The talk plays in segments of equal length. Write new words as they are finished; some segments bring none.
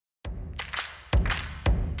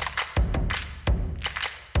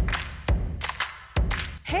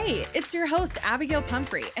Hey, it's your host, Abigail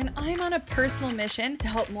Pumphrey, and I'm on a personal mission to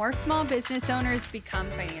help more small business owners become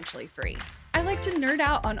financially free. I like to nerd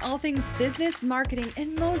out on all things business, marketing,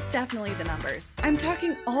 and most definitely the numbers. I'm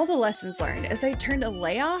talking all the lessons learned as I turned a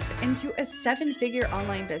layoff into a 7-figure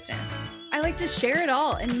online business. I like to share it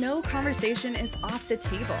all, and no conversation is off the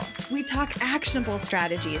table. We talk actionable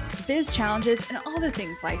strategies, biz challenges, and all the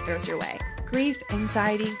things life throws your way. Grief,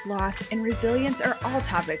 anxiety, loss, and resilience are all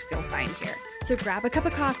topics you'll find here. So grab a cup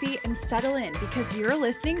of coffee and settle in because you're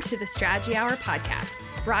listening to the Strategy Hour podcast,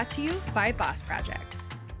 brought to you by Boss Project.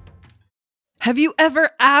 Have you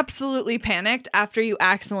ever absolutely panicked after you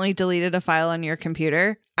accidentally deleted a file on your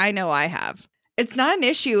computer? I know I have. It's not an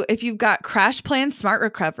issue if you've got CrashPlan Smart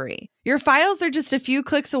Recovery. Your files are just a few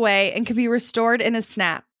clicks away and can be restored in a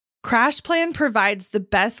snap. CrashPlan provides the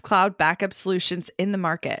best cloud backup solutions in the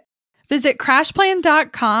market. Visit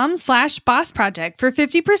crashplan.com/bossproject for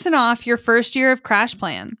 50% off your first year of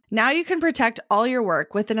CrashPlan. Now you can protect all your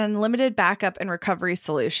work with an unlimited backup and recovery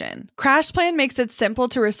solution. CrashPlan makes it simple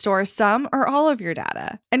to restore some or all of your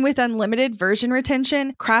data. And with unlimited version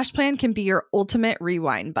retention, CrashPlan can be your ultimate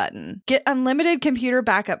rewind button. Get unlimited computer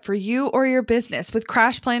backup for you or your business with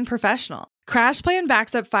CrashPlan Professional. CrashPlan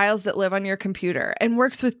backs up files that live on your computer and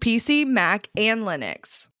works with PC, Mac, and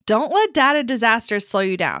Linux. Don't let data disasters slow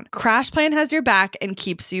you down. CrashPlan has your back and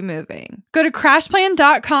keeps you moving. Go to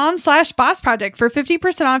crashplan.com/bossproject for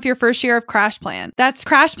 50% off your first year of CrashPlan. That's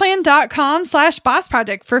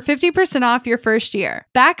crashplan.com/bossproject for 50% off your first year.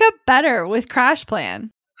 Back up better with CrashPlan.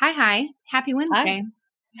 Hi. Happy Wednesday.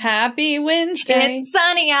 Hi. Happy Wednesday. It's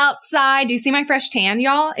sunny outside. Do you see my fresh tan,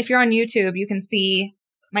 y'all? If you're on YouTube, you can see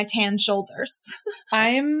my tan shoulders.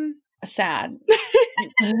 I'm sad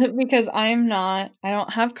because I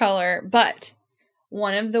don't have color, but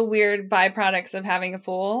one of the weird byproducts of having a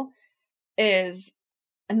pool is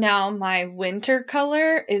now my winter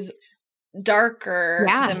color is darker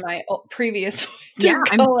than my previous winter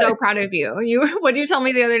color. I'm so proud of you. What did you tell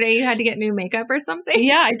me the other day? You had to get new makeup or something?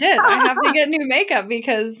 Yeah, I did. I have to get new makeup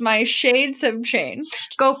because my shades have changed.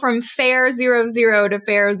 Go from fair 00 to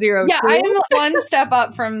fair 02. Yeah, I am one step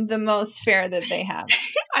up from the most fair that they have.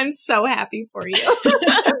 I'm so happy for you.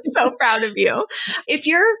 I'm so proud of you. If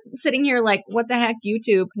you're sitting here like, what the heck,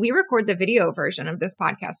 YouTube, we record the video version of this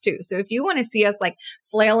podcast too. So if you want to see us like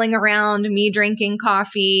flailing around, me drinking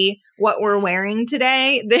coffee, what we're wearing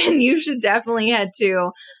today, then you should definitely head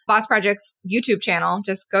to Boss Project's YouTube channel.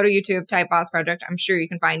 Just go to YouTube, type Boss Project. I'm sure you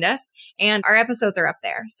can find us. And our episodes are up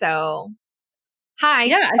there. So hi.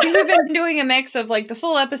 Yeah, I think we've been doing a mix of like the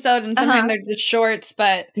full episode and sometimes they're just shorts,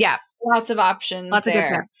 but yeah. Lots of options. Lots there.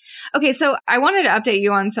 Of good. Okay, so I wanted to update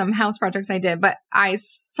you on some house projects I did, but I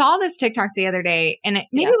saw this TikTok the other day, and it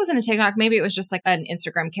wasn't a TikTok, maybe it was just like an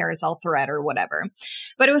Instagram carousel thread or whatever.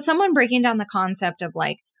 But it was someone breaking down the concept of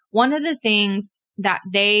like one of the things that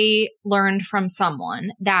they learned from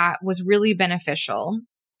someone that was really beneficial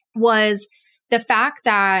was the fact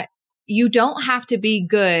that you don't have to be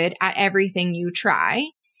good at everything you try,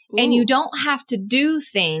 and you don't have to do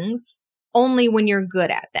things only when you're good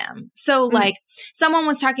at them. So like someone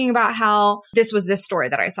was talking about how this story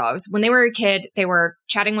that I saw. It was when they were a kid, they were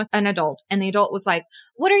chatting with an adult and the adult was like,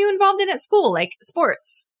 what are you involved in at school? Like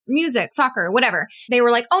sports, music, soccer, whatever. They were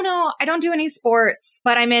like, oh no, I don't do any sports,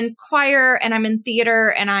 but I'm in choir and I'm in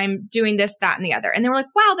theater and I'm doing this, that, and the other. And they were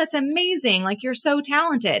like, wow, that's amazing. Like you're so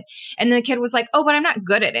talented. And the kid was like, oh, but I'm not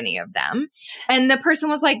good at any of them. And the person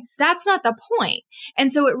was like, that's not the point.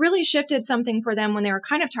 And so it really shifted something for them when they were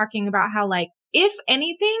kind of talking about how like, if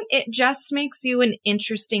anything, it just makes you an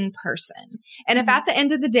interesting person. And if at the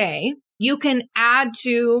end of the day, you can add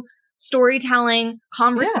to storytelling,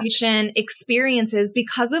 conversation, experiences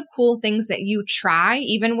because of cool things that you try,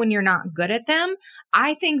 even when you're not good at them,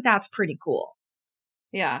 I think that's pretty cool.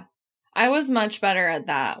 Yeah. I was much better at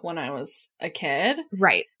that when I was a kid.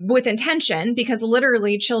 Right. With intention, because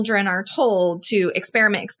literally children are told to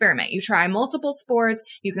experiment. You try multiple sports.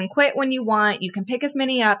 You can quit when you want. You can pick as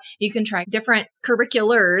many up. You can try different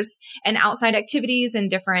curriculars and outside activities and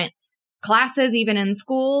different classes, even in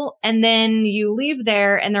school. And then you leave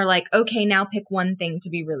there and they're like, okay, now pick one thing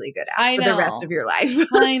to be really good at for the rest of your life.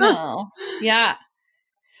 I know. Yeah.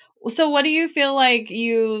 So what do you feel like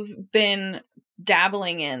you've been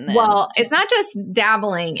dabbling in then? Well, it's not just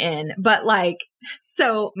dabbling in, but like,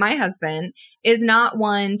 so my husband is not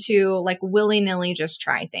one to like willy-nilly just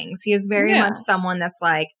try things. He is very much someone that's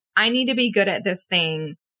like, I need to be good at this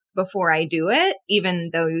thing before I do it, even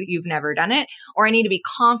though you've never done it, or I need to be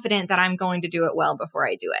confident that I'm going to do it well before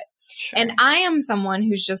I do it. Sure. And I am someone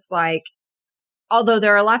who's just like, although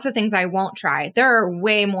there are lots of things I won't try, there are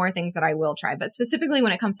way more things that I will try, but specifically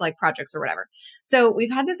when it comes to like projects or whatever. So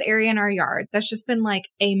we've had this area in our yard that's just been like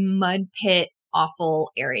a mud pit,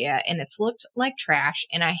 awful area, and it's looked like trash,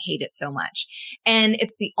 and I hate it so much. And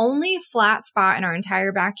it's the only flat spot in our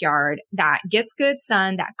entire backyard that gets good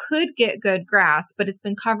sun, that could get good grass, but it's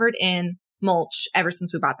been covered in mulch ever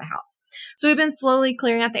since we bought the house. So we've been slowly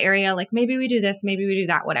clearing out the area, like maybe we do this, maybe we do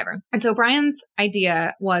that, whatever. And so Brian's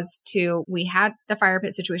idea was we had the fire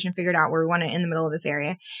pit situation figured out where we want it in the middle of this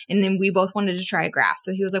area. And then we both wanted to try grass.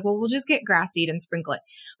 So he was like, well, we'll just get grass seed and sprinkle it.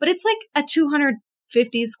 But it's like a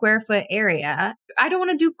 250 square foot area. I don't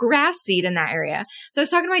want to do grass seed in that area. So I was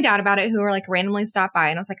talking to my dad about it, who were like randomly stopped by.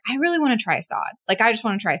 And I was like, I really want to try sod. Like, I just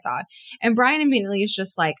want to try sod. And Brian immediately is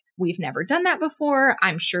just like, we've never done that before.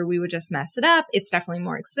 I'm sure we would just mess it up. It's definitely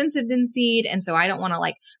more expensive than seed. And so I don't want to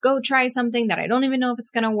like go try something that I don't even know if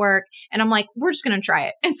it's going to work. And I'm like, we're just going to try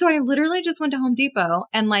it. And so I literally just went to Home Depot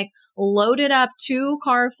and like loaded up 2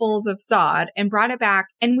 carfuls of sod and brought it back.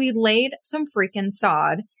 And we laid some freaking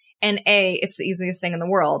sod. And it's the easiest thing in the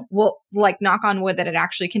world. We'll like knock on wood that it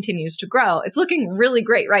actually continues to grow. It's looking really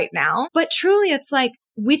great right now. But truly, it's like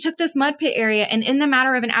we took this mud pit area and in the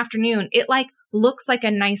matter of an afternoon, it like looks like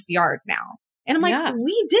a nice yard now. And I'm like,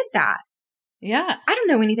 we did that. Yeah. I don't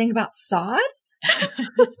know anything about sod.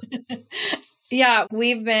 Yeah.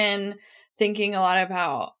 We've been thinking a lot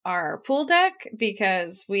about our pool deck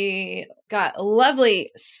because we got lovely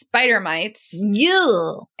spider mites.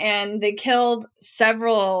 Yeah. And they killed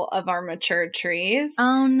several of our mature trees.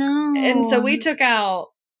 Oh, no. And so we took out,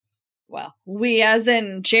 well, we as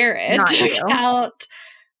in Jared, took out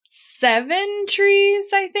 7 trees,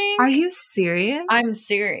 I think. Are you serious? I'm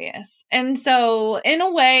serious. And so in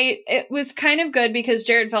a way, it was kind of good because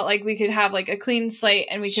Jared felt like we could have like a clean slate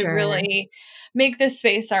and we could really make this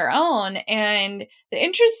space our own. And the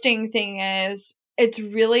interesting thing is it's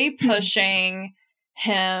really pushing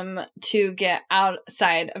him to get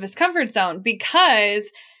outside of his comfort zone because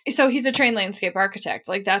so he's a trained landscape architect,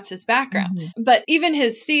 like that's his background. Mm-hmm. But even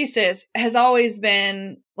his thesis has always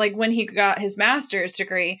been like when he got his master's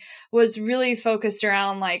degree was really focused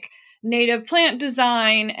around like native plant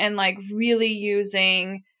design and like really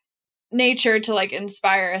using nature to like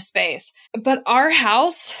inspire a space. But our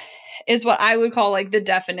house is what I would call like the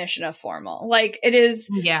definition of formal. Like it is,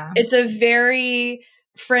 it's a very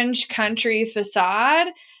French country facade.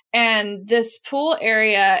 And this pool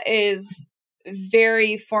area is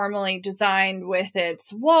very formally designed with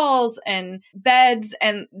its walls and beds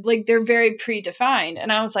and like they're very predefined.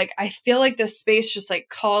 And I was like, I feel like this space just like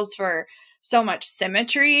calls for so much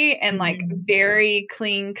symmetry and like very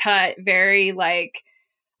clean cut, very like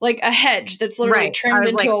a hedge that's literally trimmed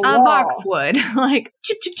into a wall. Boxwood. Like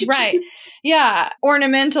chip, chip, chip. Right. Chip. Yeah.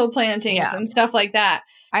 Ornamental plantings and stuff like that.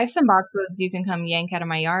 I have some boxwoods you can come yank out of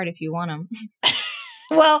my yard if you want them.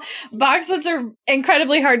 Well, boxwoods are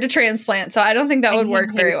incredibly hard to transplant, so I don't think that would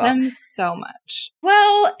work very well. I hate them so much.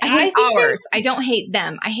 Well, I hate ours. I don't hate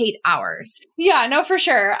them. I hate ours. Yeah, no, for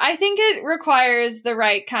sure. I think it requires the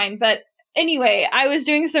right kind. But anyway, I was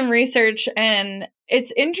doing some research, and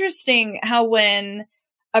it's interesting how when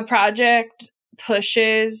a project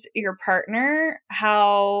pushes your partner,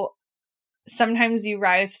 how sometimes you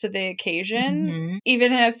rise to the occasion,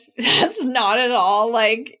 even if that's not at all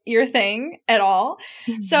like your thing at all.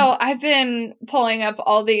 So I've been pulling up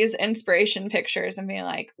all these inspiration pictures and being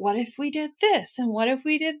like, what if we did this? And what if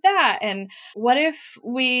we did that? And what if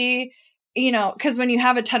we, because when you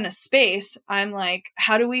have a ton of space, I'm like,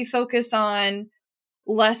 how do we focus on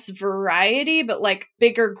less variety, but like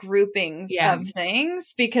bigger groupings of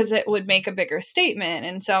things because it would make a bigger statement.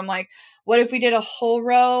 And so I'm like, what if we did a whole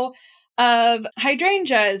row of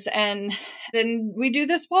hydrangeas and then we do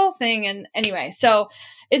this wall thing? And anyway, so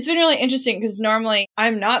it's been really interesting because normally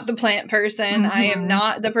I'm not the plant person. I am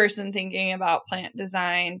not the person thinking about plant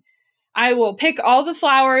design. I will pick all the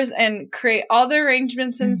flowers and create all the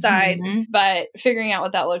arrangements inside, but figuring out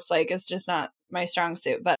what that looks like is just not my strong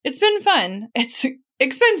suit. But it's been fun. It's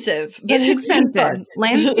expensive. It's expensive.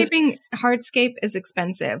 Landscaping, hardscape is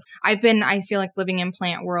expensive. I feel like living in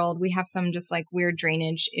plant world, we have some just like weird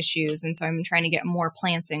drainage issues. And so I'm trying to get more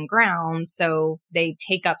plants in ground so they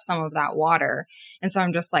take up some of that water. And so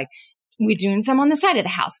I'm just like, we're doing some on the side of the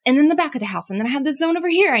house and then the back of the house. And then I have this zone over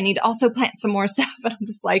here. I need to also plant some more stuff. And I'm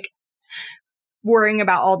just like worrying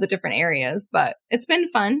about all the different areas, but it's been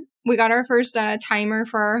fun. We got our first timer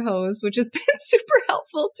for our hose, which has been super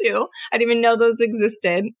helpful too. I didn't even know those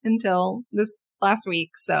existed until this last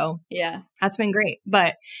week. So yeah, that's been great.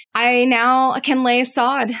 But I now can lay a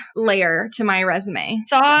sod layer to my resume.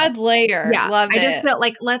 Sod layer. Yeah. Love I it. just felt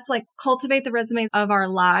like, let's like cultivate the resumes of our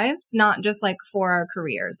lives, not just like for our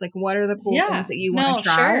careers. Like, what are the cool things that you want to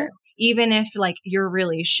try? Sure. Even if like you're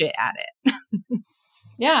really shit at it.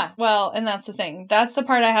 Yeah. Well, and that's the thing. That's the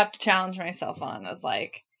part I have to challenge myself on is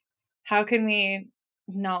like, how can we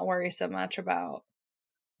not worry so much about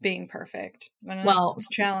being perfect? Well, it's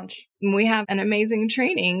a challenge. We have an amazing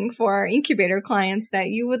training for our incubator clients that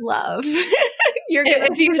you would love.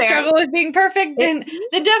 If you struggle with being perfect, then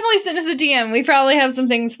definitely send us a DM. We probably have some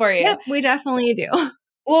things for you. Yep, we definitely do.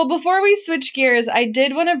 Well, before we switch gears, I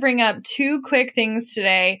did want to bring up 2 quick things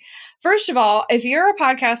today. First of all, if you're a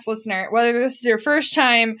podcast listener, whether this is your first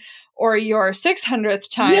time or your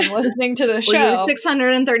 600th time listening to the show. Or your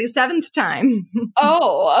 637th time.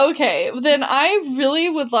 Oh, okay. Then I really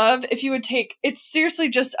would love if you would take, it's seriously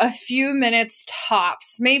just a few minutes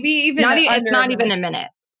tops. Maybe even it's not even a minute.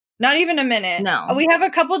 Not even a minute. No. We have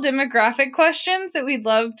a couple demographic questions that we'd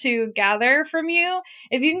love to gather from you.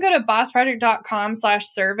 If you can go to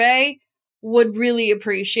bossproject.com/survey, would really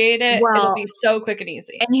appreciate it. Well, it'll be so quick and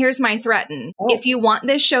easy. And here's my threaten. Oh. If you want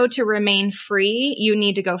this show to remain free, you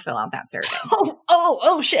need to go fill out that survey.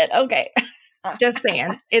 Oh, shit. Okay. Just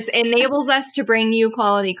saying. It enables us to bring you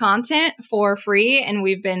quality content for free. And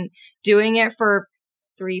we've been doing it for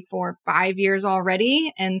 3, 4, 5 years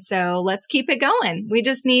already. And so let's keep it going. We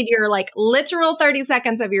just need your like literal 30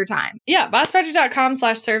 seconds of your time. Yeah.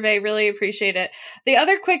 bossproject.com/survey. Really appreciate it. The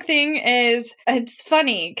other quick thing is it's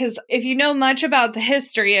funny because if you know much about the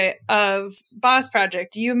history of Boss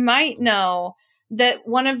Project, you might know that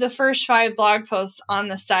one of the first 5 blog posts on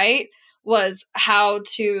the site was how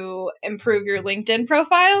to improve your LinkedIn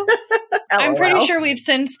profile. I'm pretty sure we've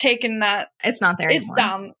since taken that. It's not there anymore.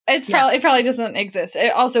 It's down. It probably doesn't exist.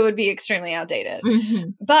 It also would be extremely outdated. Mm-hmm.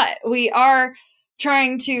 But we are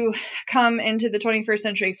trying to come into the 21st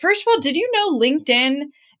century. First of all, did you know LinkedIn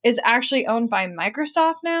is actually owned by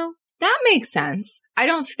Microsoft now? That makes sense. I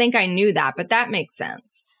don't think I knew that, but that makes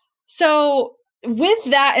sense. So with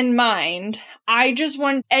that in mind, I just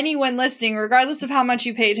want anyone listening, regardless of how much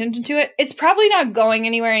you pay attention to it, it's probably not going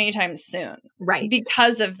anywhere anytime soon. Right.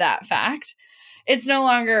 Because of that fact. It's no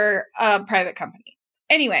longer a private company.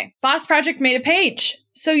 Anyway, Boss Project made a page.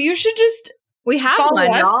 So you should just We have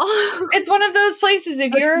one, y'all. It's one of those places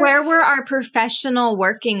it's where we're our professional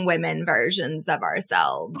working women versions of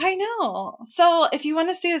ourselves. I know. So if you want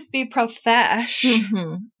to see us be profesh,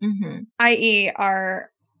 i.e.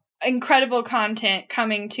 our incredible content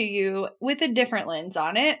coming to you with a different lens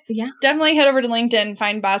on it. Yeah. Definitely head over to LinkedIn,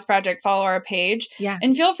 find Boss Project, follow our page. Yeah.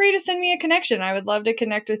 And feel free to send me a connection. I would love to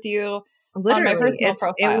connect with you. Literally, on my personal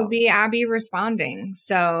profile. It will be Abby responding.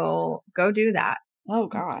 So go do that. Oh,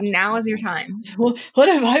 God. Now is your time. What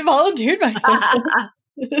have I volunteered myself?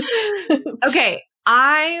 Okay.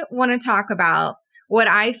 I want to talk about what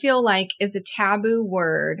I feel like is a taboo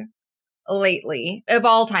word lately of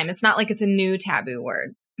all time. It's not like it's a new taboo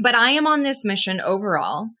word. But I am on this mission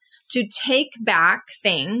overall to take back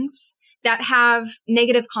things that have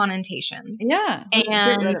negative connotations. Yeah.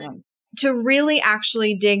 And to really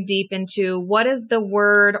actually dig deep into what does the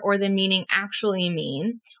word or the meaning actually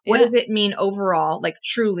mean? What does it mean overall, like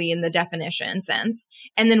truly in the definition sense?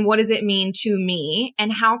 And then what does it mean to me?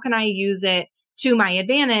 And how can I use it to my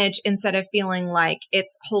advantage instead of feeling like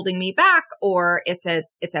it's holding me back or it's a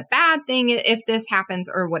bad thing if this happens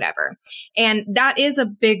or whatever. And that is a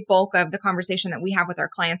big bulk of the conversation that we have with our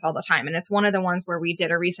clients all the time. And it's one of the ones where we did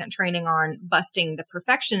a recent training on busting the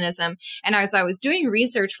perfectionism. And as I was doing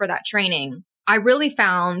research for that training, I really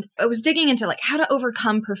found I was digging into like how to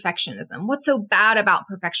overcome perfectionism. What's so bad about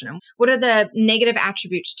perfectionism? What are the negative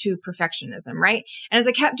attributes to perfectionism, right? And as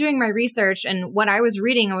I kept doing my research and what I was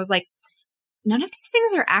reading, I was like, none of these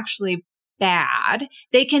things are actually bad.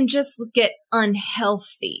 They can just get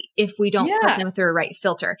unhealthy if we don't put them through a right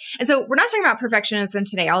filter. And so we're not talking about perfectionism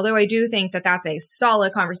today, although I do think that that's a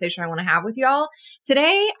solid conversation I want to have with y'all.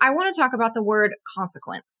 Today, I want to talk about the word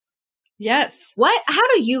consequence. Yes. How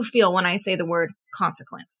do you feel when I say the word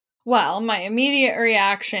consequence? Well, my immediate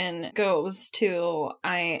reaction goes to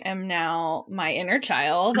I am now my inner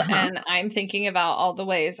child, and I'm thinking about all the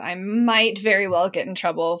ways I might very well get in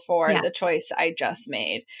trouble for the choice I just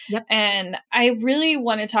made. Yep. And I really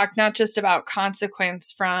want to talk not just about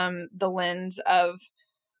consequence from the lens of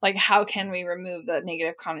like, how can we remove the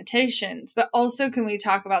negative connotations, but also can we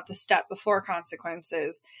talk about the step before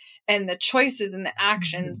consequences and the choices and the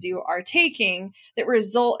actions you are taking that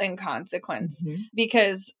result in consequence?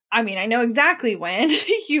 Because I mean, I know exactly when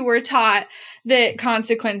you were taught that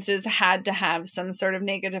consequences had to have some sort of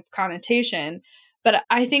negative connotation. But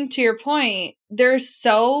I think to your point, there's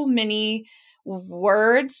so many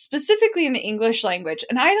words, specifically in the English language.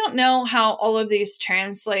 And I don't know how all of these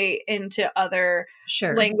translate into other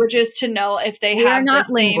languages to know if they have the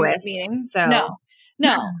same meaning. So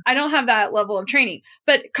No, I don't have that level of training.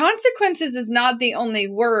 But consequences is not the only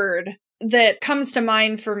word that comes to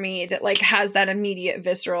mind for me that like has that immediate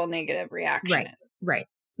visceral negative reaction. Right.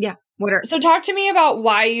 Yeah. So talk to me about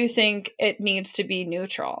why you think it needs to be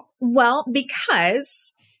neutral. Well,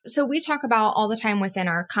 because so we talk about all the time within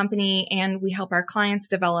our company, and we help our clients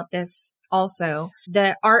develop this also,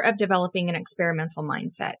 the art of developing an experimental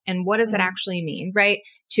mindset. And what does it actually mean, right?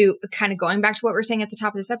 To kind of going back to what we're saying at the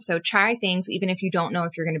top of this episode, try things even if you don't know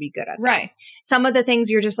if you're going to be good at them. Right. Some of the things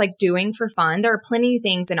you're just like doing for fun. There are plenty of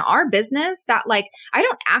things in our business that like I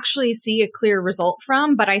don't actually see a clear result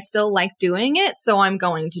from, but I still like doing it. So I'm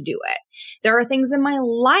going to do it. There are things in my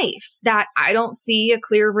life that I don't see a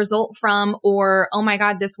clear result from, or, oh my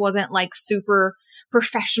God, this wasn't like super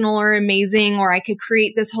professional or amazing, or I could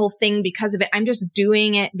create this whole thing because of it. I'm just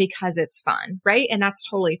doing it because it's fun, right? And that's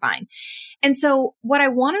totally fine. And so what I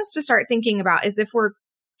want us to start thinking about is if we're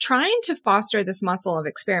trying to foster this muscle of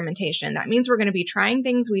experimentation, that means we're going to be trying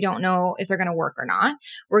things we don't know if they're going to work or not.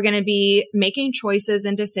 We're going to be making choices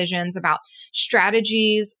and decisions about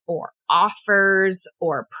strategies or offers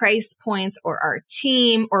or price points or our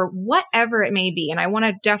team or whatever it may be. And I want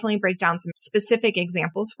to definitely break down some specific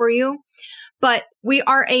examples for you. But we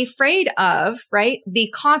are afraid of, right,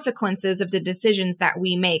 the consequences of the decisions that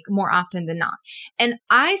we make more often than not. And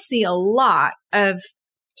I see a lot of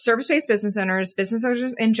service-based business owners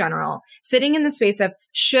in general, sitting in the space of,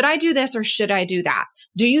 should I do this or should I do that?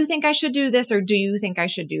 Do you think I should do this or do you think I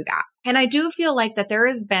should do that? And I do feel like that there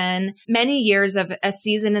has been many years of a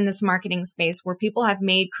season in this marketing space where people have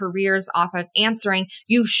made careers off of answering,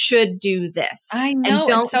 you should do this. I know. And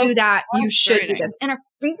don't do that. You should do this. And I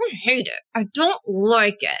freaking hate it. I don't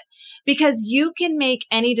like it because you can make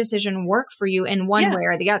any decision work for you in one way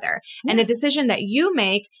or the other. And a decision that you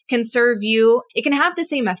make can serve you. It can have the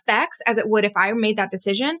same effects as it would if I made that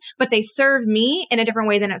decision, but they serve me in a different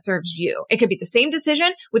way than it serves you. It could be the same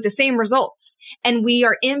decision with the same results, and we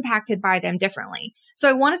are impacted by them differently. So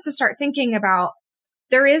I want us to start thinking about,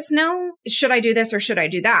 there is no, should I do this or should I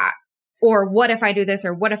do that? Or what if I do this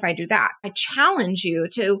or what if I do that? I challenge you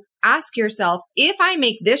to ask yourself, if I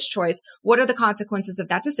make this choice, what are the consequences of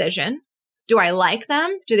that decision? Do I like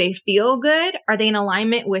them? Do they feel good? Are they in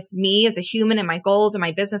alignment with me as a human and my goals and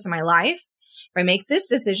my business and my life? If I make this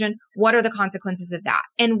decision, what are the consequences of that?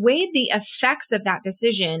 And weigh the effects of that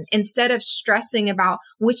decision instead of stressing about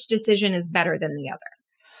which decision is better than the other.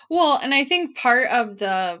 Well, and I think part of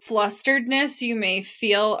the flusteredness you may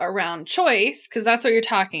feel around choice, because that's what you're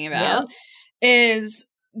talking about, is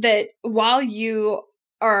that while you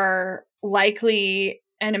are likely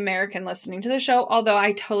an American listening to the show, although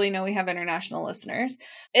I totally know we have international listeners,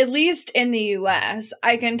 at least in the US,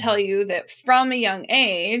 I can tell you that from a young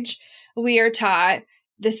age, we are taught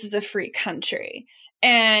this is a free country.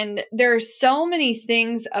 And there are so many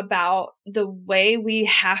things about the way we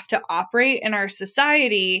have to operate in our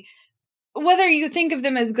society, whether you think of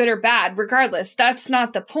them as good or bad, regardless, that's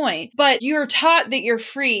not the point. But you're taught that you're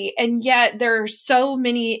free, and yet there are so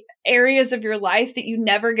many areas of your life that you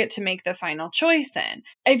never get to make the final choice in.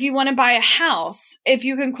 If you want to buy a house, if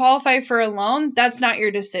you can qualify for a loan, that's not your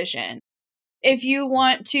decision. If you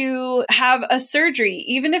want to have a surgery,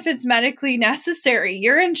 even if it's medically necessary,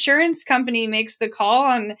 your insurance company makes the call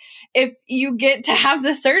on if you get to have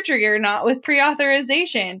the surgery or not with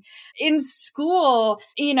pre-authorization. In school,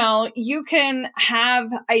 you can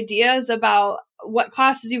have ideas about what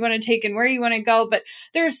classes you want to take and where you want to go, but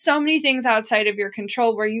there are so many things outside of your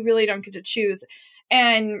control where you really don't get to choose.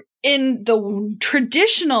 And in the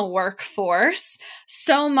traditional workforce,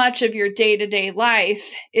 so much of your day-to-day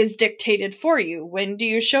life is dictated for you. When do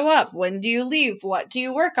you show up? When do you leave? What do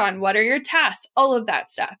you work on? What are your tasks? All of that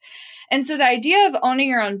stuff. And so the idea of owning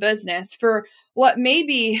your own business for what may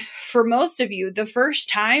be, for most of you, the first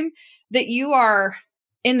time that you are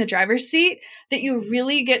in the driver's seat, that you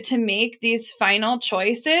really get to make these final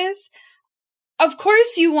choices. Of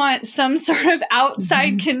course, you want some sort of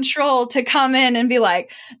outside control to come in and be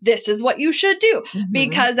like, this is what you should do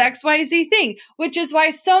because XYZ thing, which is why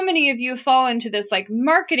so many of you fall into this like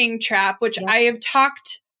marketing trap, which I have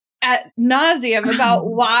talked ad nauseum about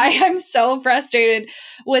why I'm so frustrated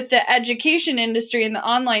with the education industry and the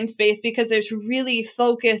online space, because it's really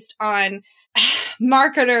focused on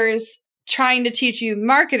marketers trying to teach you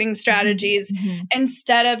marketing strategies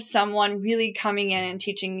instead of someone really coming in and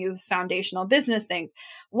teaching you foundational business things.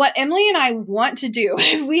 What Emily and I want to do,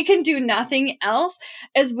 if we can do nothing else,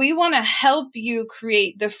 is we want to help you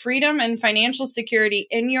create the freedom and financial security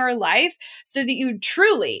in your life so that you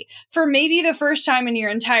truly, for maybe the first time in your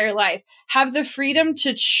entire life, have the freedom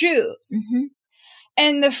to choose.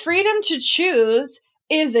 And the freedom to choose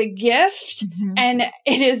is a gift and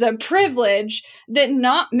it is a privilege that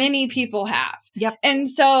not many people have. And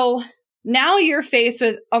so now you're faced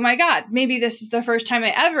with, oh my God, maybe this is the first time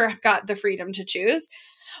I ever got the freedom to choose.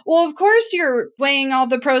 Well, of course, you're weighing all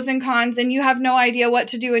the pros and cons and you have no idea what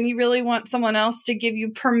to do. And you really want someone else to give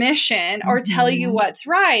you permission or tell you what's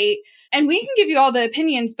right. And we can give you all the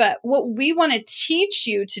opinions, but what we want to teach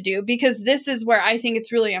you to do, because this is where I think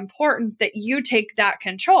it's really important that you take that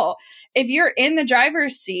control. If you're in the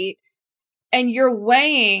driver's seat and you're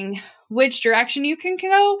weighing which direction you can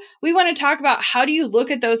go, we want to talk about how do you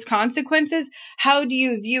look at those consequences? How do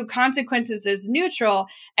you view consequences as neutral?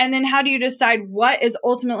 And then how do you decide what is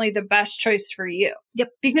ultimately the best choice for you?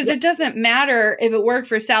 Because it doesn't matter if it worked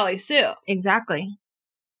for Sally Sue. Exactly.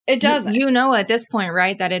 It doesn't. You know at this point,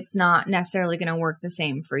 right, that it's not necessarily going to work the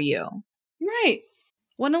same for you. Right.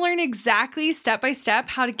 Want to learn exactly step by step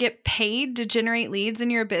how to get paid to generate leads in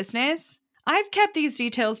your business? I've kept these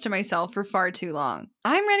details to myself for far too long.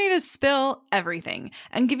 I'm ready to spill everything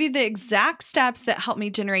and give you the exact steps that help me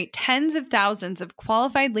generate tens of thousands of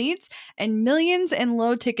qualified leads and millions in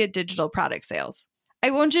low-ticket digital product sales. I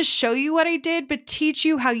won't just show you what I did, but teach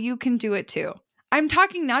you how you can do it too. I'm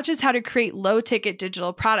talking not just how to create low-ticket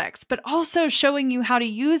digital products, but also showing you how to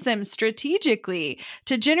use them strategically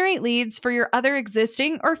to generate leads for your other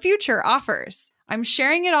existing or future offers. I'm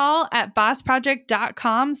sharing it all at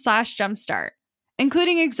bossproject.com/jumpstart,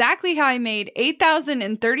 including exactly how I made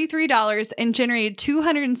 $8,033 and generated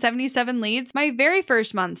 277 leads my very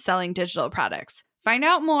first month selling digital products. Find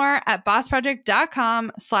out more at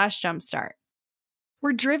bossproject.com/jumpstart.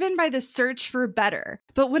 We're driven by the search for better,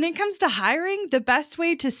 but when it comes to hiring, the best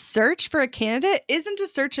way to search for a candidate isn't to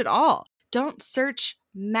search at all. Don't search,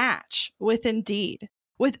 match with Indeed.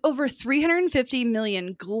 With over 350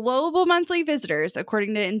 million global monthly visitors,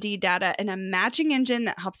 according to Indeed data, and a matching engine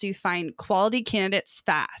that helps you find quality candidates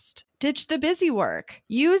fast. Ditch the busy work.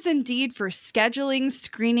 Use Indeed for scheduling,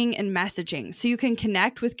 screening, and messaging so you can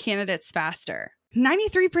connect with candidates faster.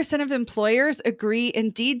 93% of employers agree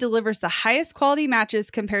Indeed delivers the highest quality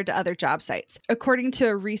matches compared to other job sites, according to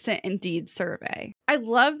a recent Indeed survey. I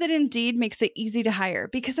love that Indeed makes it easy to hire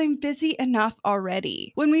because I'm busy enough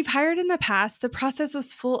already. When we've hired in the past, the process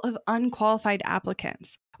was full of unqualified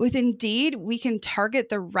applicants. With Indeed, we can target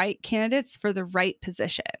the right candidates for the right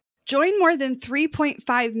position. Join more than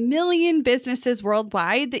 3.5 million businesses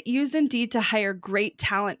worldwide that use Indeed to hire great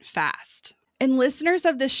talent fast. And listeners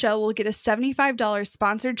of this show will get a $75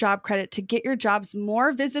 sponsored job credit to get your jobs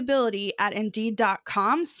more visibility at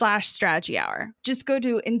Indeed.com/Strategy Hour. Just go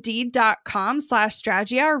to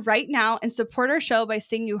Indeed.com/Strategy Hour right now and support our show by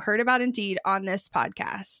saying you heard about Indeed on this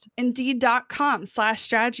podcast.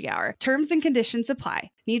 Indeed.com/Strategy Hour. Terms and conditions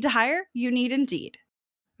apply. Need to hire? You need Indeed.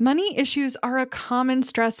 Money issues are a common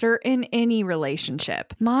stressor in any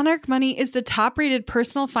relationship. Monarch Money is the top-rated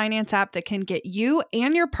personal finance app that can get you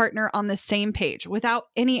and your partner on the same page without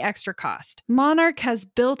any extra cost. Monarch has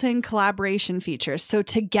built-in collaboration features, so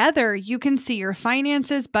together you can see your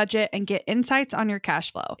finances, budget, and get insights on your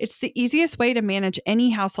cash flow. It's the easiest way to manage any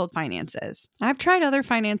household finances. I've tried other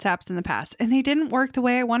finance apps in the past, and they didn't work the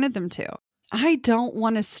way I wanted them to. I don't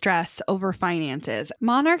want to stress over finances.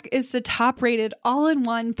 Monarch is the top-rated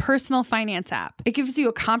all-in-one personal finance app. It gives you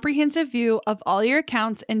a comprehensive view of all your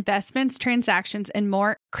accounts, investments, transactions, and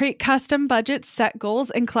more. Create custom budgets, set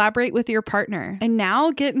goals, and collaborate with your partner. And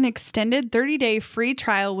now get an extended 30-day free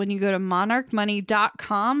trial when you go to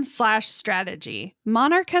monarchmoney.com/strategy.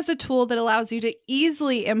 Monarch has a tool that allows you to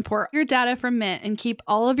easily import your data from Mint and keep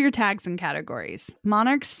all of your tags and categories.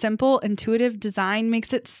 Monarch's simple, intuitive design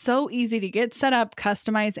makes it so easy to get set up,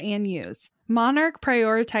 customize, and use. Monarch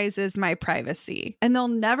prioritizes my privacy, and they'll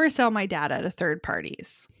never sell my data to third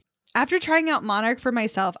parties. After trying out Monarch for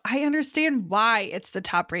myself, I understand why it's the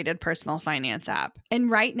top-rated personal finance app. And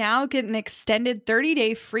right now, get an extended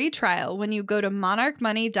 30-day free trial when you go to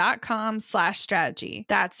monarchmoney.com/strategy.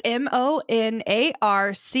 That's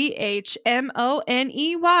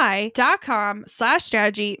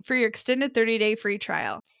monarchmoney.com/strategy for your extended 30-day free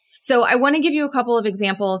trial. So I want to give you a couple of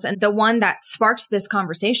examples, and the one that sparked this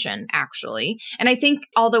conversation, actually. And I think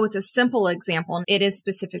although it's a simple example, it is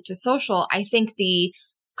specific to social. I think the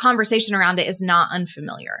conversation around it is not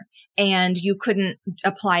unfamiliar. And you couldn't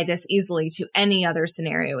apply this easily to any other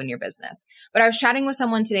scenario in your business. But I was chatting with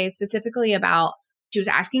someone today specifically about, she was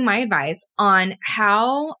asking my advice on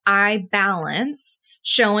how I balance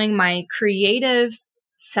showing my creative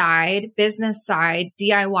side, business side,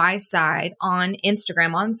 DIY side on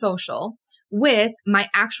Instagram, on social, with my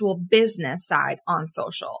actual business side on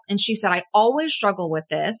social. And she said, I always struggle with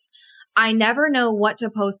this. I never know what to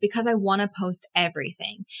post because I want to post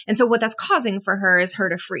everything. And so what that's causing for her is her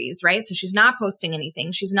to freeze, right? So she's not posting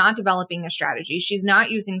anything. She's not developing a strategy. She's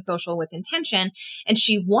not using social with intention. And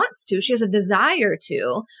she wants to, she has a desire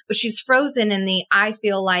to, but she's frozen in the, I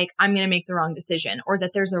feel like I'm going to make the wrong decision, or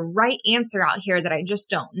that there's a right answer out here that I just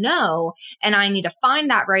don't know. And I need to find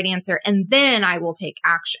that right answer, and then I will take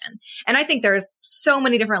action. And I think there's so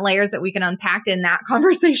many different layers that we can unpack in that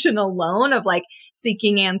conversation alone of like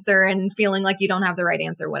seeking answer and feeling like you don't have the right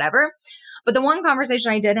answer, whatever. But the one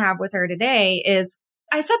conversation I did have with her today is,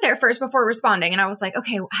 I sat there first before responding and I was like,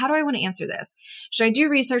 okay, how do I want to answer this? Should I do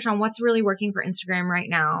research on what's really working for Instagram right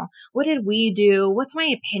now? What did we do? What's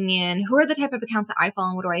my opinion? Who are the type of accounts that I follow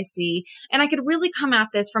and what do I see? And I could really come at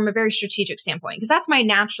this from a very strategic standpoint, because that's my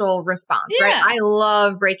natural response, right? I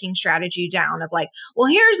love breaking strategy down of like,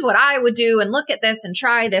 well, here's what I would do and look at this and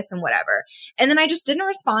try this and whatever. And then I just didn't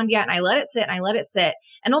respond yet. And I let it sit and I let it sit.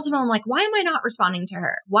 And ultimately I'm like, why am I not responding to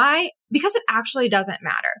her? Why? Because it actually doesn't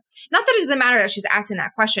matter. Not that it doesn't matter that she's asking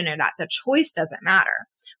that question or that the choice doesn't matter,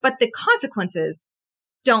 but the consequences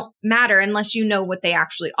don't matter unless you know what they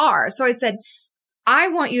actually are. So I said, I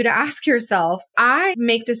want you to ask yourself, I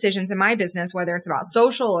make decisions in my business, whether it's about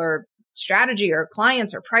social or strategy or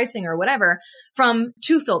clients or pricing or whatever, from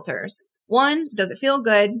two filters. One, does it feel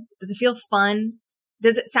good? Does it feel fun?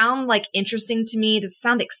 Does it sound like interesting to me? Does it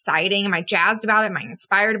sound exciting? Am I jazzed about it? Am I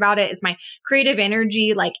inspired about it? Is my creative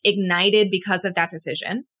energy like ignited because of that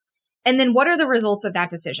decision? And then what are the results of that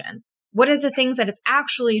decision? What are the things that it's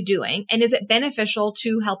actually doing? And is it beneficial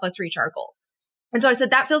to help us reach our goals? And so I said,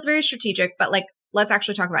 that feels very strategic, but like, let's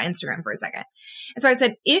actually talk about Instagram for a second. And so I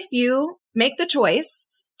said, if you make the choice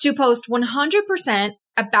to post 100%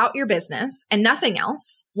 about your business and nothing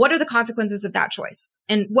else, what are the consequences of that choice?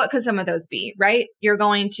 And what could some of those be, right? You're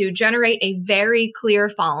going to generate a very clear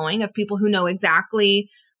following of people who know exactly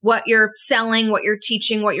what you're selling, what you're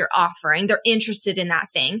teaching, what you're offering. They're interested in that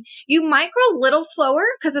thing. You might grow a little slower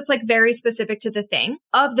because it's like very specific to the thing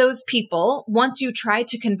of those people. Once you try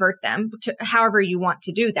to convert them to however you want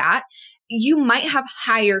to do that, you might have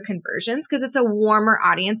higher conversions because it's a warmer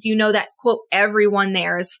audience. You know that, quote, everyone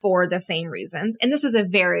there is for the same reasons. And this is a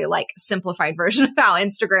very like simplified version of how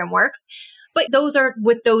Instagram works. But those are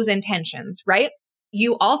with those intentions, right?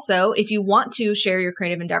 You also, if you want to share your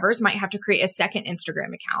creative endeavors, might have to create a second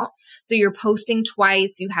Instagram account. So you're posting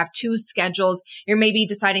twice, you have two schedules. You're maybe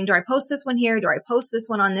deciding, do I post this one here? Do I post this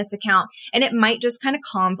one on this account? And it might just kind of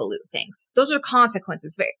convolute things. Those are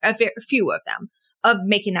consequences, a few of them, of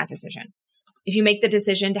making that decision. If you make the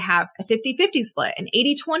decision to have a 50-50 split, an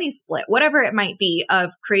 80-20 split, whatever it might be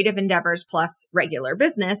of creative endeavors plus regular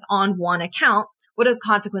business on one account, what are the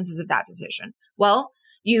consequences of that decision? Well,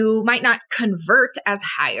 you might not convert as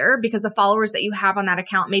higher because the followers that you have on that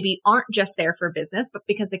account maybe aren't just there for business, but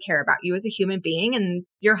because they care about you as a human being and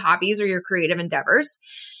your hobbies or your creative endeavors.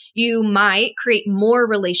 You might create more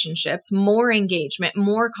relationships, more engagement,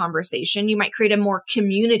 more conversation. You might create a more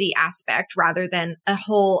community aspect rather than a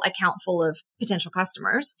whole account full of potential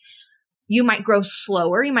customers. You might grow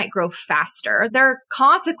slower. You might grow faster. There are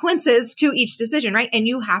consequences to each decision, right? And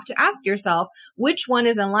you have to ask yourself, which one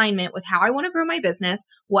is in alignment with how I want to grow my business?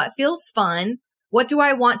 What feels fun? What do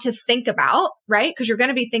I want to think about, right? Because you're going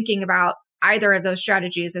to be thinking about either of those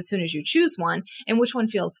strategies as soon as you choose one, and which one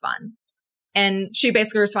feels fun. And she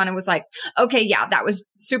basically responded, was like, okay, yeah, that was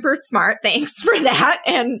super smart. Thanks for that.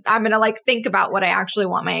 And I'm going to like think about what I actually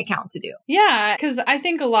want my account to do. Yeah, because I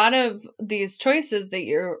think a lot of these choices that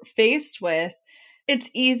you're faced with, it's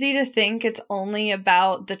easy to think it's only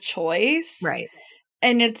about the choice. Right.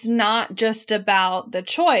 And it's not just about the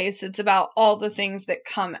choice. It's about all the things that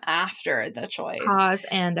come after the choice. Cause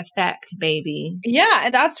and effect, baby. Yeah,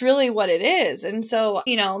 that's really what it is. And so,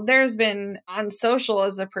 there's been on social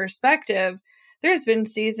as a perspective, there's been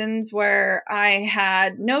seasons where I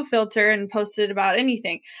had no filter and posted about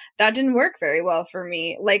anything. That didn't work very well for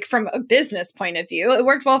me, like from a business point of view. It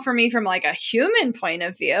worked well for me from like a human point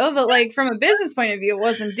of view, but like from a business point of view, it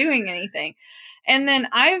wasn't doing anything. And then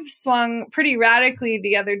I've swung pretty radically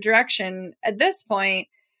the other direction at this point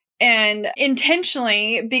And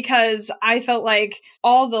intentionally, because I felt like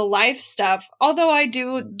all the life stuff, although I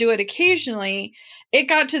do it occasionally, it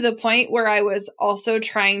got to the point where I was also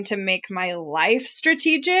trying to make my life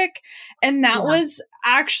strategic. And that was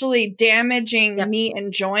actually damaging me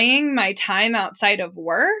enjoying my time outside of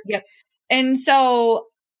work. And so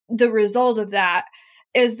the result of that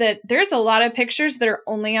is that there's a lot of pictures that are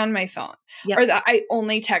only on my phone or that I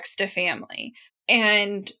only text to family.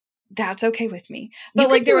 And that's okay with me. But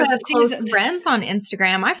like there was a close friends on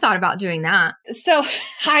Instagram. I've thought about doing that. So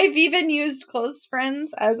I've even used close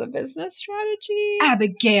friends as a business strategy.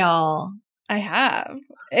 Abigail. I have.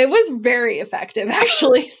 It was very effective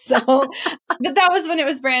actually. So, but that was when it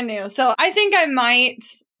was brand new. So I think I might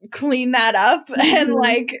clean that up and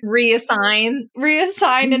like reassign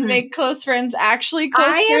and make close friends actually close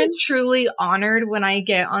friends. I am truly honored when I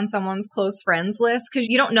get on someone's close friends list, because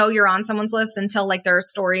you don't know you're on someone's list until like their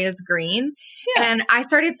story is green. And I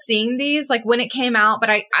started seeing these like when it came out, but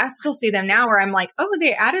I still see them now where I'm like, oh,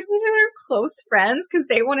 they added me to their close friends because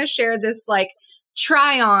they want to share this like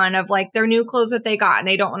try on of like their new clothes that they got, and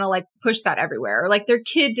they don't want to like push that everywhere, or like their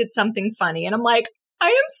kid did something funny. And I'm like, I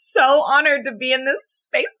am so honored to be in this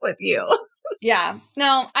space with you. Yeah.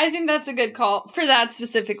 No, I think that's a good call for that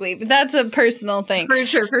specifically, but that's a personal thing. For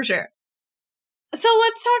sure. So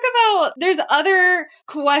let's talk about, there's other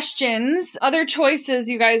questions, other choices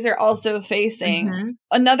you guys are also facing.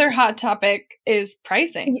 Another hot topic is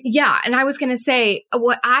pricing. Yeah. And I was going to say,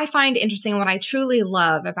 what I find interesting, what I truly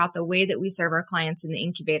love about the way that we serve our clients in the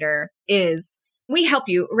incubator is we help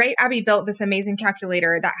you, right? Abby built this amazing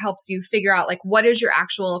calculator that helps you figure out like, what is your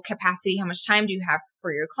actual capacity? How much time do you have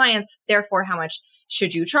for your clients? Therefore, how much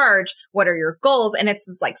should you charge? What are your goals? And it's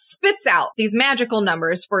just like spits out these magical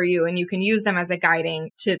numbers for you, and you can use them as a guiding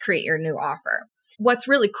to create your new offer. What's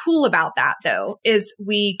really cool about that, though, is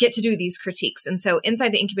we get to do these critiques. And so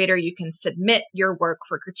inside the incubator, you can submit your work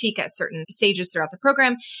for critique at certain stages throughout the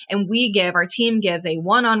program. And our team gives a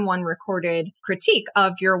one-on-one recorded critique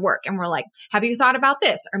of your work. And we're like, have you thought about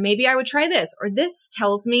this? Or maybe I would try this, or this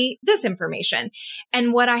tells me this information.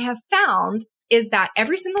 And what I have found is that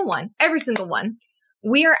every single one,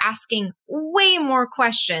 we are asking way more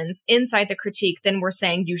questions inside the critique than we're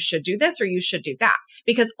saying you should do this or you should do that,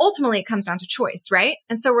 because ultimately it comes down to choice, right?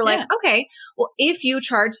 And so we're like, okay, well, if you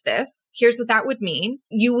charge this, here's what that would mean.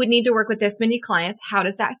 You would need to work with this many clients. How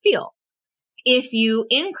does that feel? If you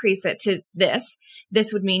increase it to this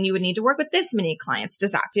would mean you would need to work with this many clients.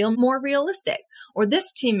 Does that feel more realistic? Or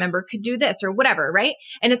this team member could do this or whatever, right?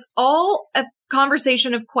 And it's all a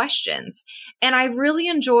conversation of questions. And I really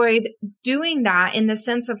enjoyed doing that in the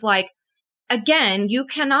sense of like, again, you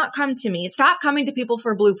cannot come to me. Stop coming to people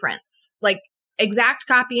for blueprints. Like exact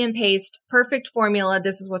copy and paste, perfect formula.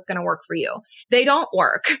 This is what's going to work for you. They don't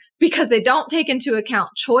work because they don't take into account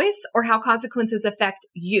choice or how consequences affect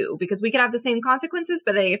you, because we could have the same consequences,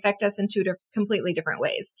 but they affect us in two completely different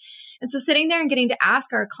ways. And so sitting there and getting to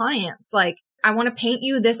ask our clients, like, I want to paint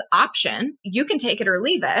you this option. You can take it or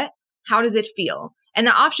leave it. How does it feel? And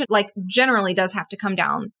the option like generally does have to come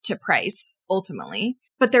down to price ultimately,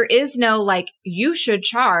 but there is no like, you should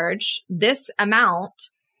charge this amount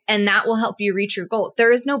and that will help you reach your goal.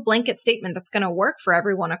 There is no blanket statement that's going to work for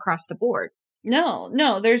everyone across the board.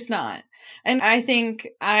 No, there's not. And I think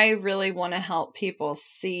I really want to help people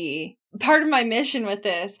see. Part of my mission with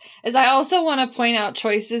this is I also want to point out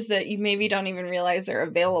choices that you maybe don't even realize are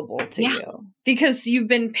available to you, because you've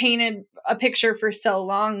been painted a picture for so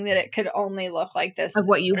long that it could only look like this. Of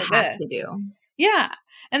what you have to do. Yeah.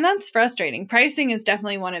 And that's frustrating. Pricing is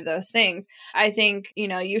definitely one of those things. I think,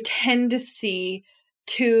 you tend to see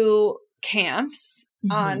two camps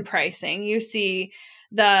on pricing. You see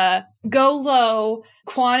the go low,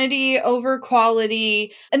 quantity over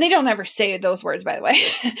quality, and they don't ever say those words, by the way.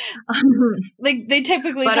 Like they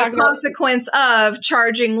typically but talk a consequence of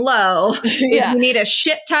charging low. You need a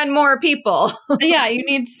shit ton more people. Yeah, you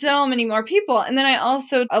need so many more people. And then I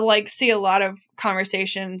also see a lot of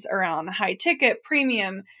conversations around high ticket,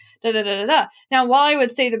 premium, Now, while I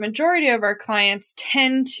would say the majority of our clients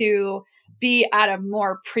tend to be at a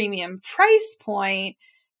more premium price point,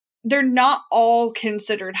 they're not all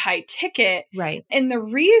considered high ticket. Right. And the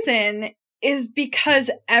reason is because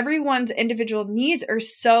everyone's individual needs are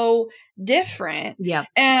so different. Yeah.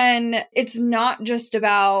 And it's not just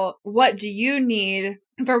about what do you need,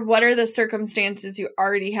 but what are the circumstances you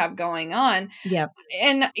already have going on. Yep.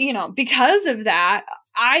 And, because of that,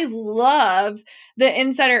 I love the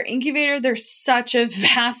Insider Incubator. There's such a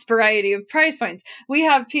vast variety of price points. We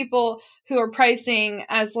have people who are pricing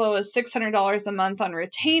as low as $600 a month on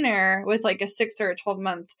retainer with like a 6 or a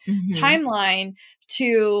 12-month timeline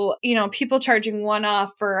to, people charging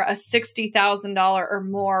one-off for a $60,000 or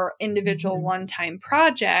more individual one-time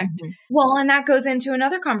project. Well, and that goes into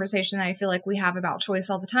another conversation that I feel like we have about choice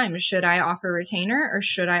all the time. Should I offer retainer or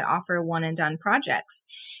should I offer one and done projects?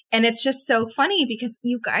 And it's just so funny because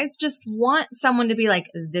you guys just want someone to be like,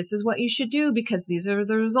 this is what you should do because these are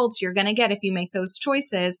the results you're going to get if you make those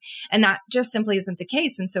choices. And that just simply isn't the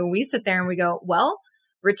case. And so we sit there and we go, well,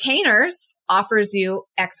 retainers offers you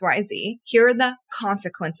XYZ. Here are the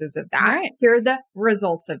consequences of that. Right. Here are the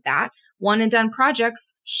results of that. One and done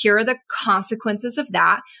projects, here are the consequences of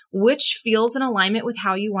that, which feels in alignment with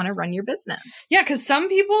how you want to run your business. Yeah, because some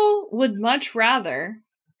people would much rather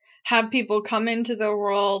have people come into the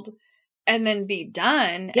world and then be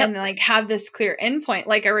done and like have this clear endpoint.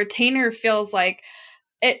 Like a retainer feels like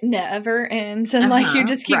it never ends and like you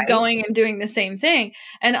just keep going and doing the same thing.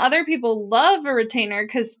 And other people love a retainer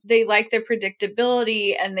because they like the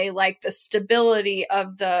predictability and they like the stability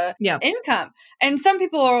of the income. And some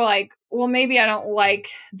people are like, well, maybe I don't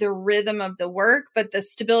like the rhythm of the work, but the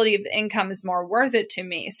stability of the income is more worth it to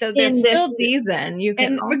me. So there's in this season, you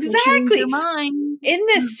can also change your mind. In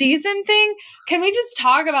this season thing, can we just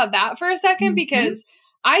talk about that for a second? Because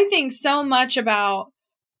I think so much about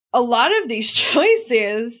a lot of these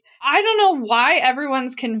choices. I don't know why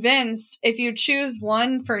everyone's convinced if you choose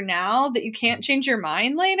one for now that you can't change your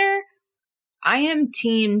mind later. I am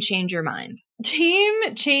team change your mind.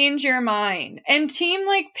 Team change your mind. And team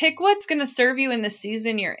pick what's going to serve you in the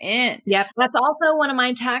season you're in. Yep. That's also one of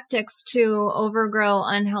my tactics to overgrow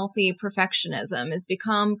unhealthy perfectionism is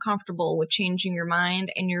become comfortable with changing your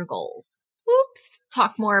mind and your goals. Oops.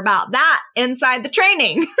 Talk more about that inside the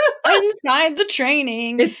training. Inside the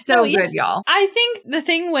training. It's so good, y'all. I think the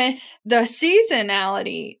thing with the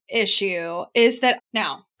seasonality issue is that,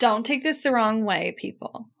 now, don't take this the wrong way,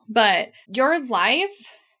 people, but your life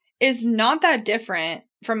is not that different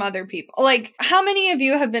from other people. Like, how many of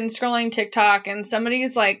you have been scrolling TikTok and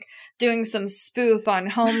somebody's doing some spoof on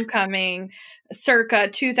Homecoming circa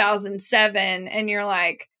 2007 and you're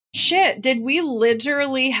like, shit, did we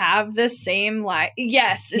literally have the same life?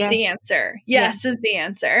 Yes is the answer. Yes is the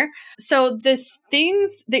answer. So this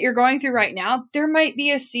things that you're going through right now, there might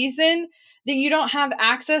be a season that you don't have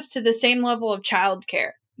access to the same level of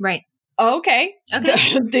childcare. Right. Okay. What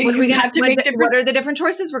are the different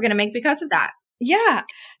choices we're going to make because of that? Yeah.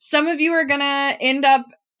 Some of you are going to end up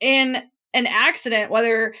in an accident,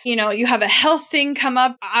 whether, you have a health thing come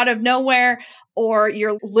up out of nowhere or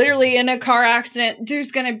you're literally in a car accident.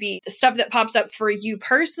 There's going to be stuff that pops up for you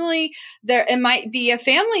personally. It might be a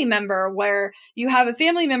family member where you have a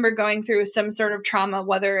family member going through some sort of trauma,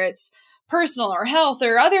 whether it's personal or health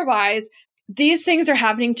or otherwise. These things are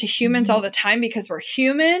happening to humans all the time because we're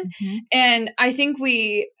human. And I think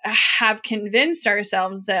we have convinced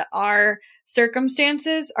ourselves that our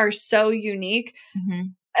circumstances are so unique.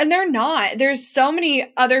 And they're not. There's so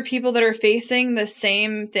many other people that are facing the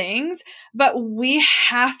same things, but we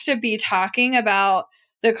have to be talking about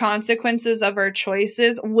the consequences of our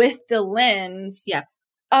choices with the lens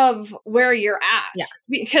of where you're at. Yeah.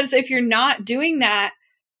 Because if you're not doing that,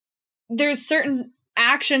 there's certain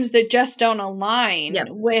actions that just don't align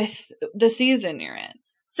with the season you're in.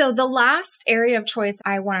 So the last area of choice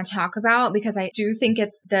I want to talk about, because I do think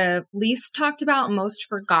it's the least talked about, most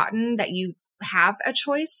forgotten, that you have a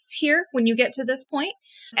choice here when you get to this point.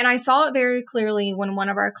 And I saw it very clearly when one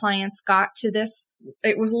of our clients got to this.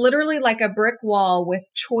 It was literally like a brick wall with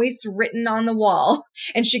choice written on the wall.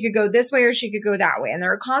 And she could go this way or she could go that way. And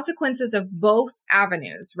there are consequences of both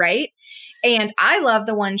avenues, right? And I love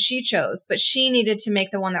the one she chose, but she needed to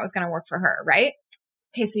make the one that was going to work for her, right?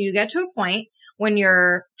 Okay, so you get to a point when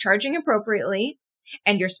you're charging appropriately,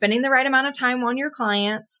 and you're spending the right amount of time on your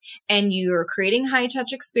clients and you're creating high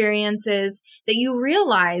touch experiences that you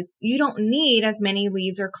realize you don't need as many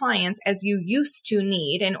leads or clients as you used to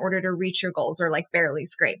need in order to reach your goals or barely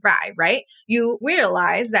scrape by, right? You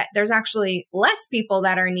realize that there's actually less people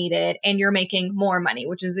that are needed and you're making more money,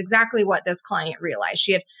 which is exactly what this client realized.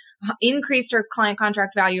 She had increased her client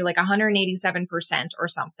contract value 187% or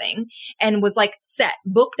something and was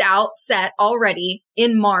booked out, set already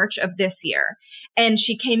in March of this year. And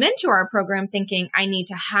she came into our program thinking, I need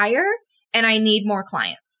to hire and I need more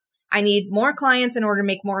clients. I need more clients in order to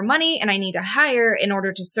make more money, and I need to hire in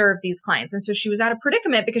order to serve these clients. And so she was at a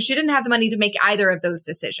predicament because she didn't have the money to make either of those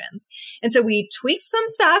decisions. And so we tweaked some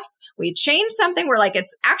stuff. We changed something. We're like,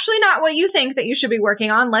 it's actually not what you think that you should be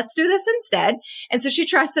working on. Let's do this instead. And so she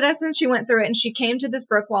trusted us and she went through it and she came to this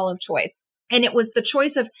brick wall of choice. And it was the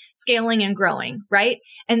choice of scaling and growing, right?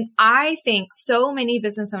 And I think so many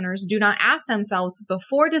business owners do not ask themselves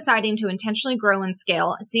before deciding to intentionally grow and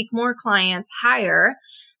scale, seek more clients, hire,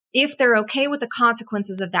 if they're okay with the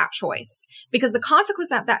consequences of that choice. Because the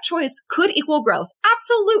consequence of that choice could equal growth.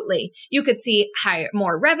 Absolutely. You could see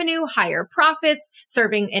more revenue, higher profits,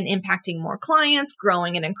 serving and impacting more clients,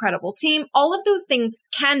 growing an incredible team. All of those things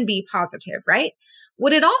can be positive, right?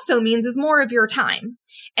 What it also means is more of your time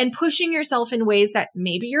and pushing yourself in ways that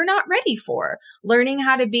maybe you're not ready for, learning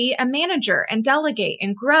how to be a manager and delegate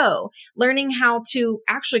and grow, learning how to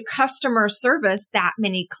actually customer service that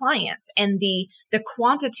many clients and the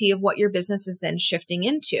quantity of what your business is then shifting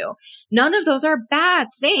into. None of those are bad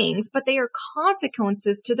things, but they are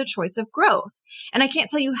consequences to the choice of growth. And I can't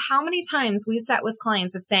tell you how many times we've sat with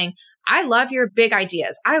clients of saying, I love your big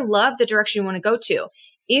ideas. I love the direction you want to go to.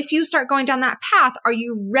 If you start going down that path, are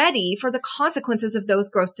you ready for the consequences of those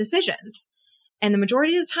growth decisions? And the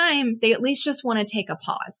majority of the time, they at least just want to take a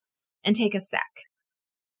pause and take a sec.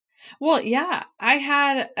 Well, yeah, I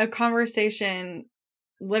had a conversation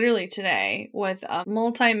literally today with a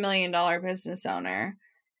multi-million-dollar business owner.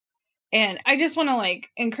 And I just want to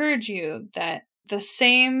encourage you that the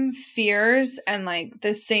same fears and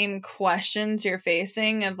the same questions you're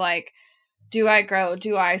facing of do I grow?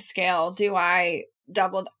 Do I scale? Do I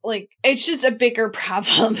double? It's just a bigger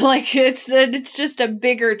problem. It's just a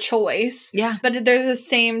bigger choice. Yeah. But they're the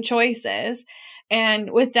same choices.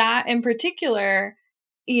 And with that in particular,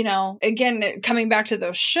 again, coming back to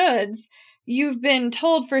those shoulds, you've been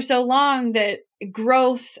told for so long that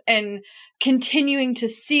growth and continuing to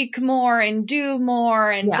seek more and do more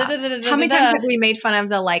and How many times have we made fun of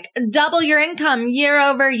the double your income year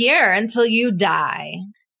over year until you die?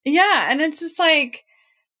 Yeah. And it's just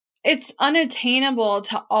it's unattainable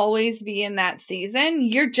to always be in that season.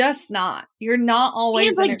 You're just not. You're not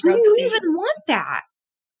always in a growth season. Do you even want that?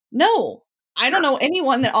 No. I don't know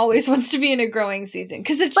anyone that always wants to be in a growing season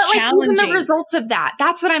because it's challenging. Even the results of that.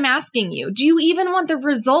 That's what I'm asking you. Do you even want the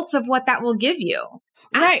results of what that will give you?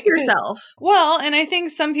 Ask yourself. Well, and I think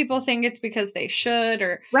some people think it's because they should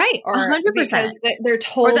or 100%. Because they're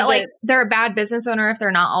told or that they're a bad business owner if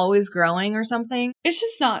they're not always growing or something. It's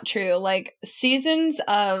just not true. Seasons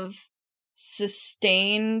of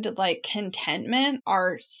sustained contentment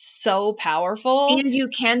are so powerful. And you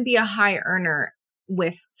can be a high earner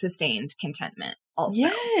with sustained contentment also.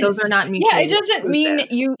 Yes. Those are not mutually it doesn't mean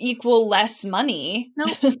you equal less money. No.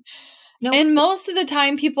 Nope. And most of the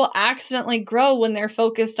time people accidentally grow when they're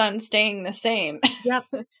focused on staying the same. Yep.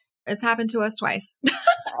 It's happened to us twice.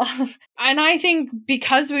 And I think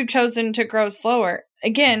because we've chosen to grow slower,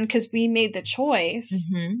 again, because we made the choice,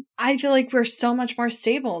 I feel like we're so much more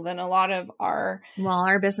stable than a lot of our... Well,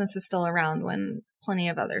 our business is still around when plenty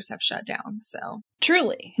of others have shut down. So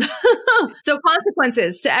truly. So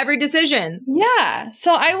consequences to every decision. Yeah.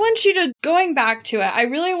 So I want you to, going back to it, I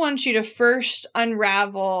really want you to first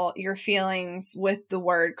unravel your feelings with the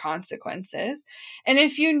word consequences. And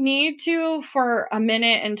if you need to for a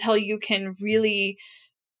minute until you can really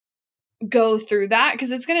go through that,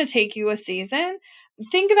 because it's going to take you a season,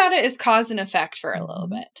 think about it as cause and effect for a little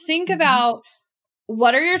bit. Think about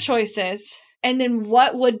what are your choices? And then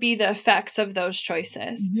what would be the effects of those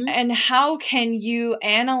choices? And how can you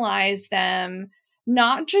analyze them,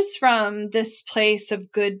 not just from this place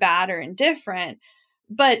of good, bad, or indifferent,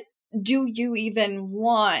 but do you even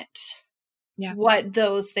want what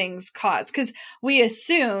those things cause? Because we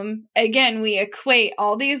assume, again, we equate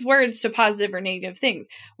all these words to positive or negative things.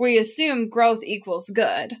 We assume growth equals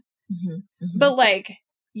good. But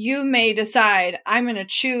you may decide, I'm going to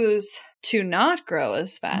choose to not grow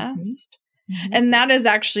as fast. And that is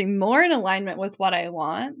actually more in alignment with what I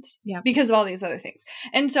want because of all these other things.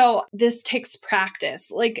 And so this takes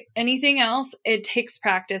practice. Like anything else, it takes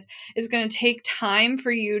practice. It's going to take time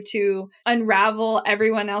for you to unravel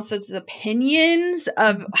everyone else's opinions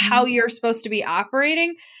of how you're supposed to be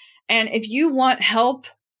operating. And if you want help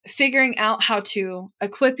figuring out how to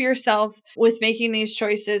equip yourself with making these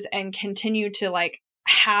choices and continue to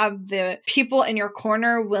have the people in your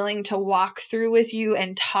corner willing to walk through with you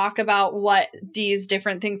and talk about what these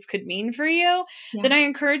different things could mean for you, then I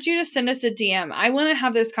encourage you to send us a DM. I want to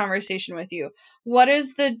have this conversation with you. What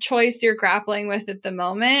is the choice you're grappling with at the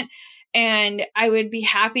moment? And I would be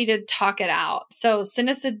happy to talk it out. So send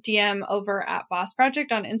us a DM over at Boss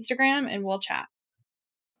Project on Instagram and we'll chat.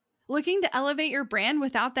 Looking to elevate your brand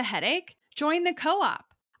without the headache? Join the Co-op,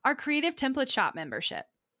 our creative template shop membership.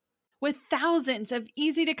 With thousands of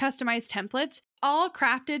easy to customize templates, all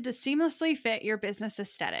crafted to seamlessly fit your business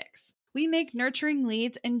aesthetics, we make nurturing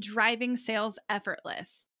leads and driving sales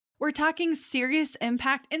effortless. We're talking serious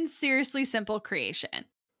impact and seriously simple creation.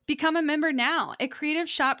 Become a member now at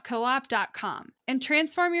creativeshopcoop.com and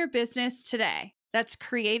transform your business today. That's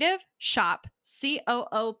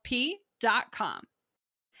creativeshopcoop.com.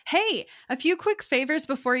 Hey, a few quick favors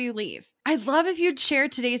before you leave. I'd love if you'd share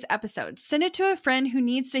today's episode, send it to a friend who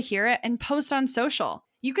needs to hear it, and post on social.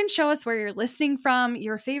 You can show us where you're listening from,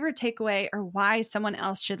 your favorite takeaway, or why someone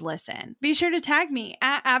else should listen. Be sure to tag me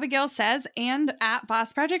at Abigail Says and at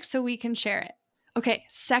Boss Project so we can share it. Okay,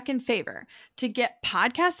 second favor. To get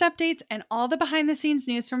podcast updates and all the behind the scenes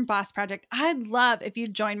news from Boss Project, I'd love if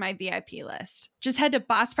you'd join my VIP list. Just head to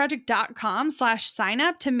bossproject.com/sign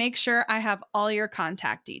up to make sure I have all your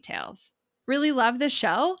contact details. Really love the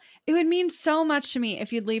show? It would mean so much to me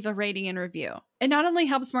if you'd leave a rating and review. It not only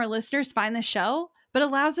helps more listeners find the show, but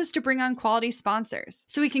allows us to bring on quality sponsors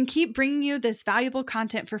so we can keep bringing you this valuable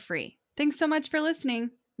content for free. Thanks so much for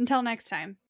listening. Until next time.